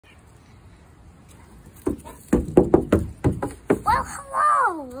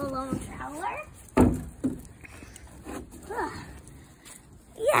Hello, lone traveler.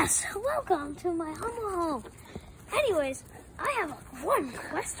 Yes, welcome to my humble home. Anyways, I have one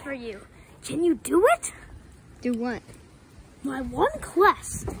quest for you. Can you do it? Do what? My one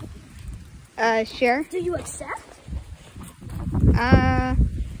quest. Sure. Do you accept?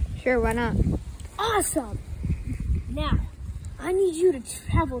 Sure, why not? Awesome. Now, I need you to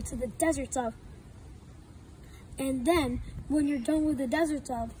travel to the deserts of, and then when you're done with the deserts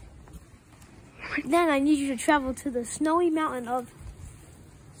of, then I need you to travel to the snowy mountain of,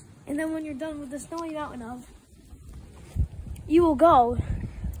 and then when you're done with the snowy mountain of, you will go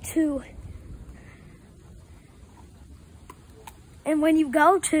to, and when you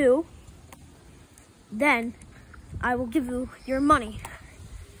go to, then I will give you your money.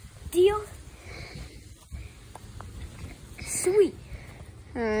 Deal? Sweet.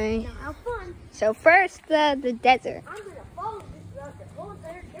 Alright. Now have fun. So first, the desert. I'm gonna follow you throughout the whole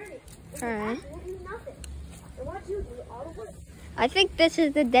entire journey. Alright. I will do nothing. I want you to do all the work. I think this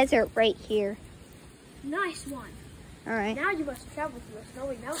is the desert right here. Nice one. Alright. Now you must travel through a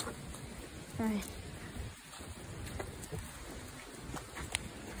snowy mountain. Alright.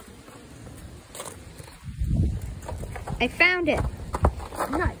 I found it.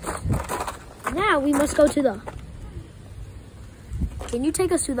 Nice. Now we must go to the... Can you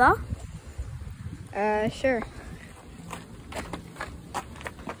take us to the... Sure.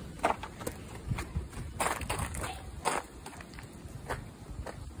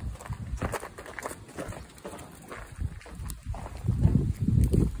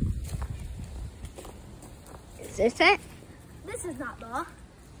 Is this it? This is not the...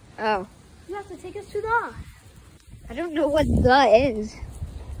 Oh. You have to take us to the... I don't know what the is.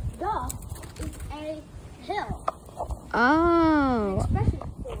 The is a hill. Oh. Especially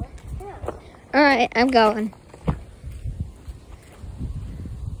for hills. Alright, I'm going.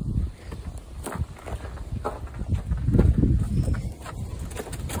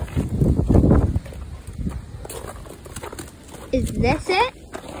 Is this it?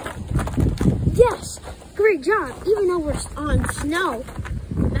 Yes. Great job. Even though we're on snow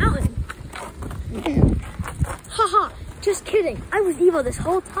mountain. Haha. Just kidding. I was evil this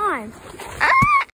whole time. Ah!